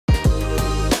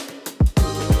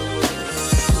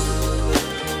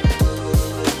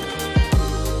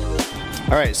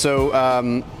All right,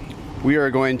 so we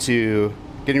are getting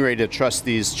ready to truss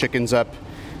these chickens up.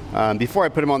 Before I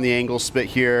put them on the angle spit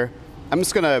here, I'm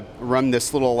just gonna run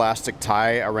this little elastic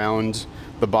tie around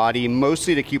the body,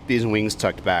 mostly to keep these wings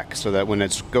tucked back so that when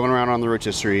it's going around on the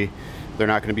rotisserie, they're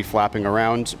not gonna be flapping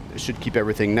around. It should keep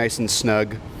everything nice and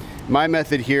snug. My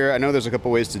method here, I know there's a couple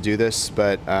ways to do this,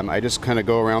 but I just kind of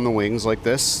go around the wings like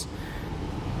this.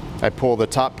 I pull the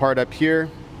top part up here,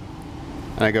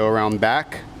 and I go around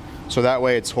back. So that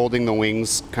way it's holding the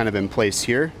wings kind of in place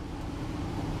here.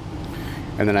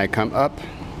 And then I come up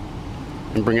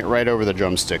and bring it right over the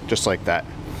drumstick, just like that.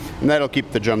 And that'll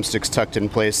keep the drumsticks tucked in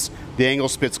place. The angle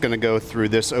spit's gonna go through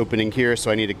this opening here,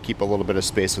 so I need to keep a little bit of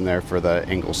space in there for the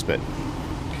angle spit.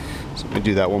 So I'm gonna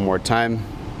do that one more time.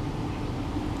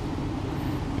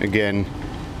 Again,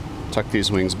 tuck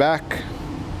these wings back,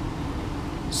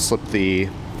 slip the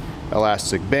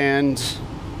elastic band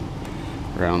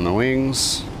around the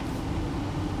wings,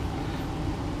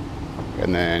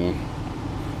 and then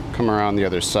come around the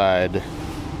other side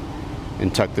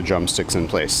and tuck the drumsticks in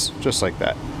place, just like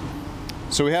that.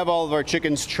 So we have all of our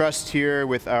chickens trussed here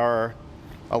with our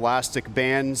elastic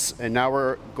bands, and now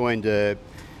we're going to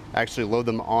actually load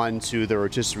them onto the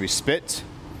rotisserie spit.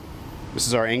 This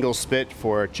is our angle spit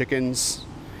for chickens,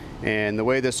 and the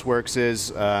way this works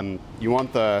is you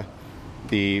want the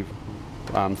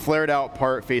flared out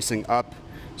part facing up,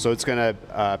 so it's going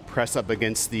to press up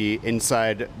against the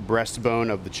inside breastbone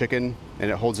of the chicken,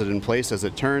 and it holds it in place as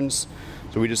it turns.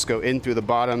 So we just go in through the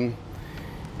bottom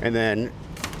and then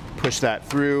push that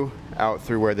through, out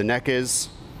through where the neck is,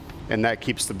 and that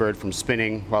keeps the bird from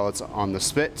spinning while it's on the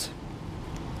spit.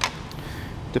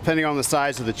 Depending on the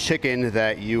size of the chicken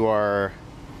that you are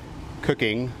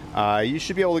cooking, you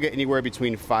should be able to get anywhere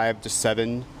between 5 to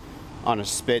 7 on a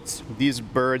spit. These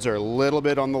birds are a little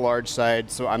bit on the large side,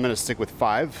 so I'm going to stick with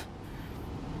 5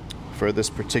 for this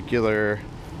particular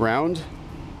round.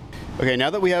 Okay, now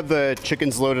that we have the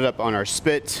chickens loaded up on our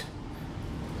spit,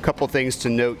 a couple things to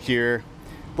note here.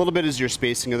 A little bit is your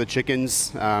spacing of the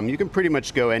chickens. You can pretty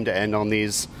much go end to end on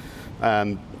these,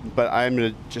 but I'm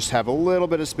going to just have a little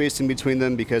bit of spacing between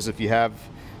them, because if you have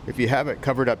it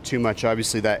covered up too much,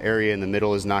 obviously that area in the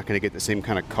middle is not going to get the same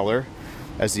kind of color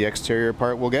as the exterior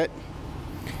part will get.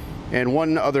 And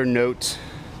one other note,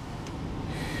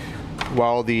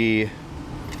 while the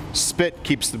spit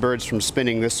keeps the birds from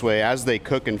spinning this way, as they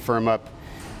cook and firm up,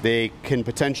 they can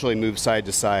potentially move side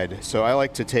to side. So I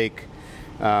like to take,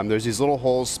 there's these little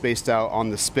holes spaced out on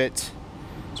the spit.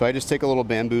 So I just take a little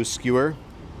bamboo skewer,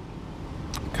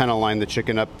 kind of line the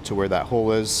chicken up to where that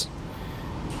hole is.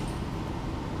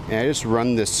 And I just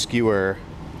run this skewer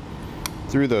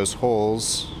through those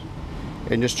holes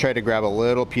and just try to grab a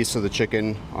little piece of the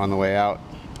chicken on the way out.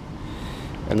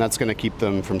 And that's going to keep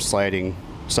them from sliding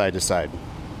side to side.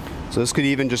 So this could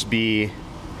even just be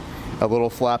a little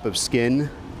flap of skin,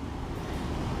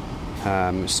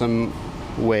 some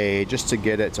way just to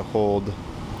get it to hold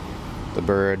the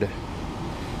bird.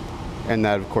 And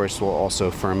that of course will also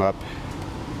firm up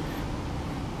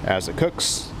as it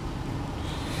cooks.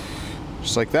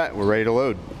 Just like that, we're ready to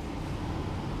load.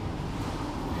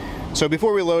 So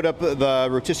before we load up the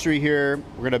rotisserie here,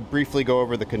 we're going to briefly go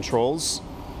over the controls.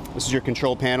 This is your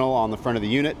control panel on the front of the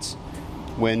unit.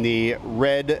 When the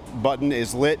red button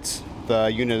is lit,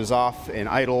 the unit is off and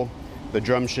idle. The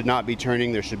drum should not be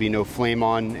turning. There should be no flame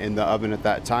on in the oven at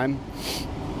that time.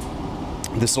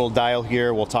 This little dial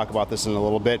here, we'll talk about this in a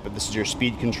little bit, but this is your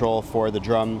speed control for the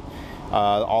drum.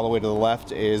 All the way to the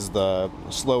left is the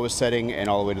slowest setting, and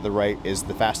all the way to the right is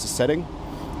the fastest setting.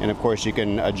 And of course you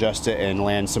can adjust it and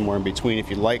land somewhere in between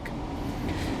if you'd like.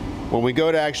 When we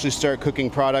go to actually start cooking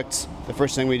products, the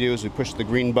first thing we do is we push the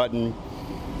green button.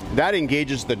 That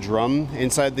engages the drum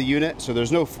inside the unit, so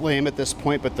there's no flame at this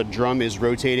point, but the drum is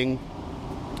rotating.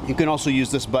 You can also use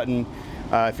this button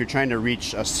if you're trying to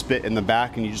reach a spit in the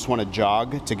back and you just want to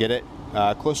jog to get it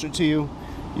closer to you.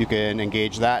 You can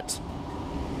engage that.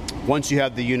 Once you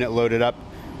have the unit loaded up,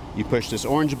 you push this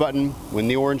orange button. When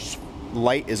the orange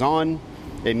light is on,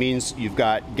 it means you've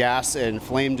got gas and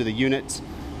flame to the unit.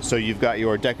 So you've got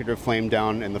your decorative flame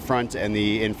down in the front and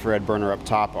the infrared burner up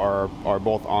top are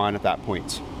both on at that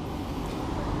point.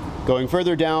 Going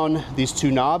further down, these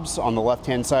two knobs on the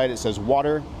left-hand side, it says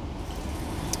water.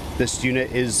 This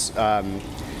unit is,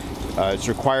 it's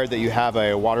required that you have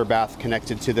a water bath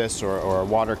connected to this, or a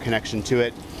water connection to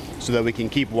it, so that we can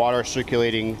keep water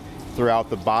circulating throughout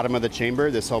the bottom of the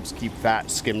chamber. This helps keep fat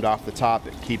skimmed off the top.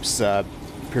 It keeps,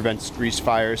 prevents grease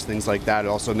fires, things like that. It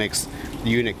also makes the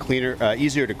unit cleaner,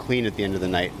 easier to clean at the end of the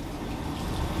night.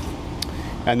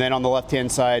 And then on the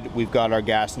left-hand side, we've got our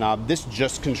gas knob. This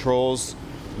just controls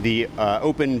the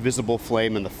open visible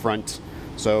flame in the front.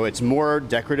 So it's more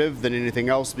decorative than anything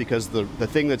else, because the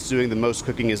thing that's doing the most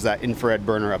cooking is that infrared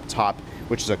burner up top,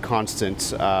 which is a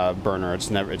constant burner.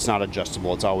 It's not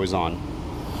adjustable, it's always on.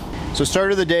 So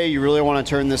start of the day, you really want to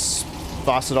turn this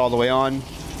faucet all the way on.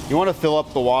 You want to fill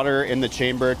up the water in the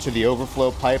chamber to the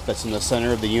overflow pipe that's in the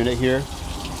center of the unit here.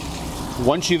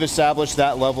 Once you've established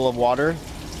that level of water,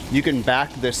 you can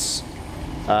back this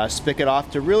spigot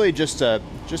off to really just a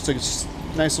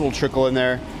nice little trickle in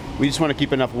there. We just want to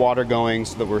keep enough water going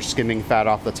so that we're skimming fat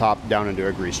off the top down into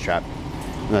a grease trap.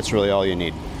 And that's really all you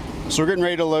need. So we're getting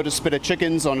ready to load a spit of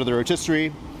chickens onto the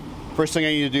rotisserie. First thing I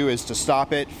need to do is to stop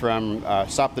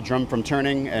the drum from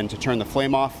turning and to turn the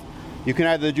flame off. You can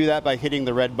either do that by hitting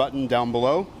the red button down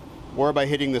below, or by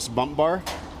hitting this bump bar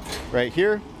right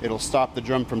here. It'll stop the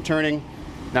drum from turning.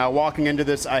 Now, walking into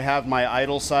this, I have my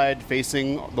idle side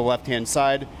facing the left-hand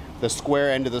side. The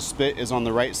square end of the spit is on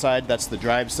the right side. That's the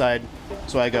drive side.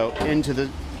 So I go into the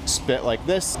spit like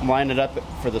this, line it up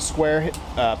for the square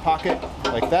pocket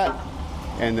like that,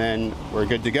 and then we're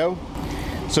good to go.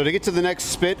 So to get to the next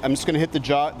spit, I'm just going to hit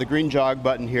the green jog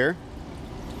button here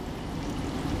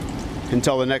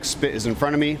until the next spit is in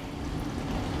front of me.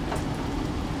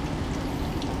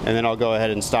 And then I'll go ahead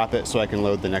and stop it so I can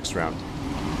load the next round.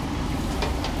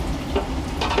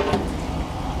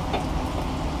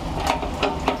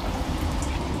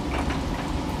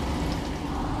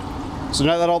 So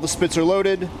now that all the spits are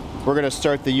loaded, we're going to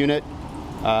start the unit.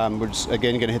 We're just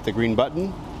again going to hit the green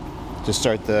button to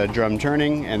start the drum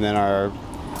turning, and then our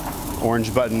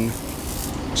orange button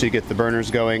to get the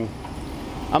burners going.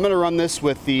 I'm going to run this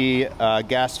with the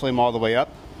gas flame all the way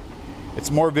up. It's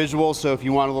more visual, so if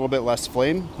you want a little bit less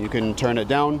flame, you can turn it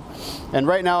down. And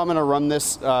right now I'm going to run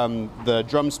this, the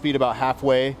drum speed about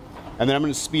halfway, and then I'm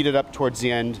going to speed it up towards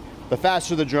the end. The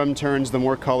faster the drum turns, the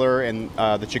more color and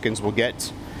the chickens will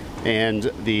get, and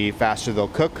the faster they'll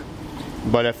cook.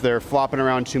 But if they're flopping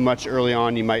around too much early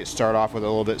on, you might start off with a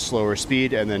little bit slower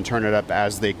speed and then turn it up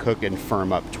as they cook and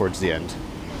firm up towards the end.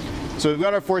 So we've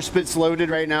got our 4 spits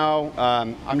loaded right now.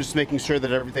 I'm just making sure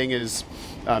that everything is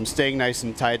staying nice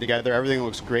and tied together. Everything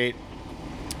looks great.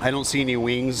 I don't see any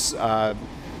wings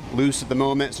loose at the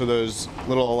moment, so those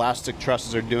little elastic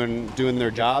trusses are doing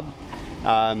their job.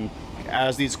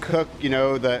 As these cook, you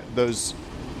know, those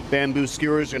bamboo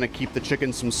skewers are going to keep the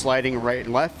chickens from sliding right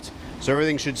and left. So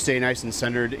everything should stay nice and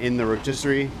centered in the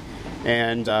rotisserie,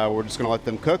 and we're just going to let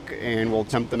them cook, and we'll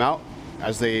temp them out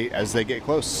as they get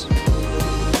close.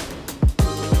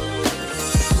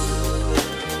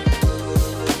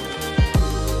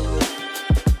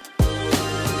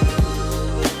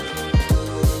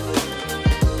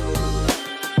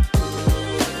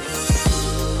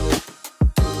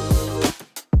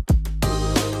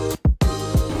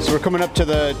 So we're coming up to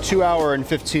the 2-hour and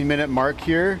 15-minute mark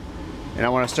here. And I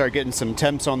want to start getting some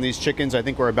temps on these chickens. I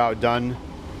think we're about done.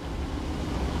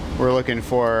 We're looking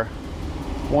for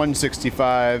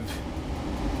 165,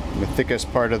 the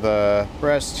thickest part of the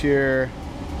breast here.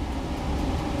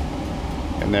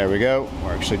 And there we go.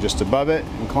 We're actually just above it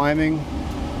and climbing,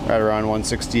 right around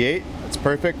 168. That's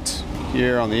perfect.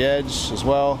 Here on the edge as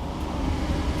well.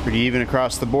 Pretty even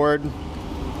across the board.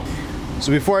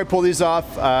 So before I pull these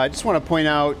off, I just want to point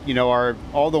out, you know,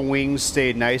 all the wings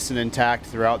stayed nice and intact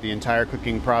throughout the entire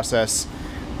cooking process.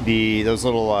 Those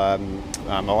little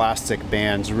elastic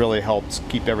bands really helped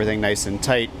keep everything nice and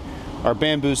tight. Our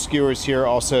bamboo skewers here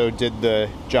also did the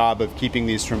job of keeping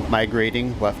these from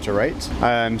migrating left to right.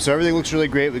 So everything looks really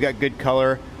great. We got good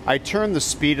color. I turned the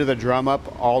speed of the drum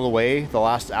up all the way the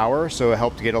last hour, so it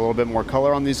helped to get a little bit more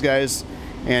color on these guys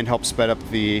and help sped up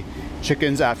the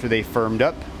chickens after they firmed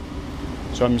up.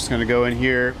 So I'm just going to go in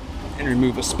here and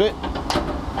remove a spit.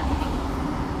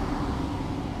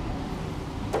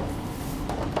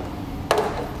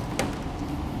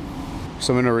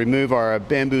 So I'm going to remove our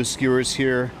bamboo skewers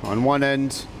here on one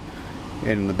end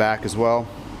and in the back as well.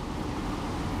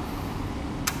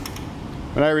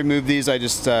 When I remove these, I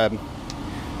just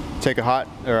take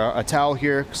a towel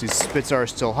here because these spits are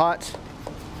still hot.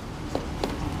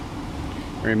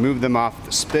 Remove them off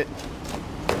the spit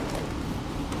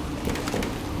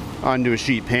onto a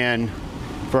sheet pan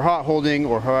for hot holding,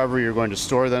 or however you're going to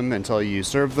store them until you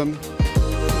serve them.